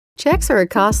Checks are a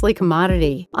costly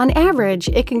commodity. On average,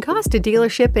 it can cost a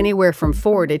dealership anywhere from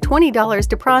 $4 to $20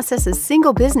 to process a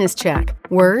single business check.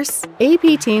 Worse,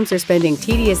 AP teams are spending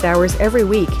tedious hours every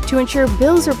week to ensure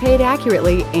bills are paid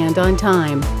accurately and on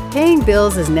time. Paying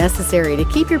bills is necessary to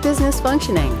keep your business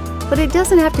functioning, but it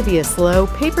doesn't have to be a slow,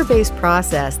 paper-based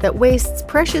process that wastes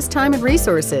precious time and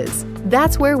resources.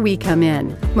 That's where we come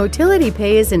in.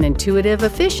 MotilityPay is an intuitive,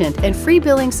 efficient, and free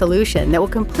billing solution that will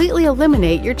completely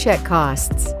eliminate your check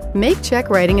costs. Make check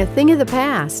writing a thing of the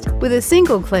past. With a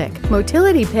single click,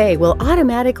 MotilityPay will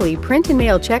automatically print and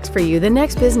mail checks for you the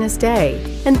next business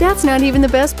day. And that's not even the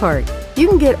best part. You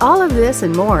can get all of this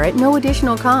and more at no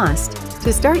additional cost.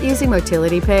 To start using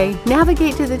MotilityPay,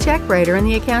 navigate to the check writer in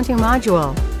the accounting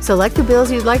module. Select the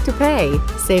bills you'd like to pay,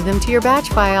 save them to your batch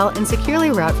file, and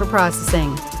securely route for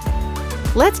processing.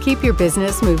 Let's keep your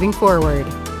business moving forward.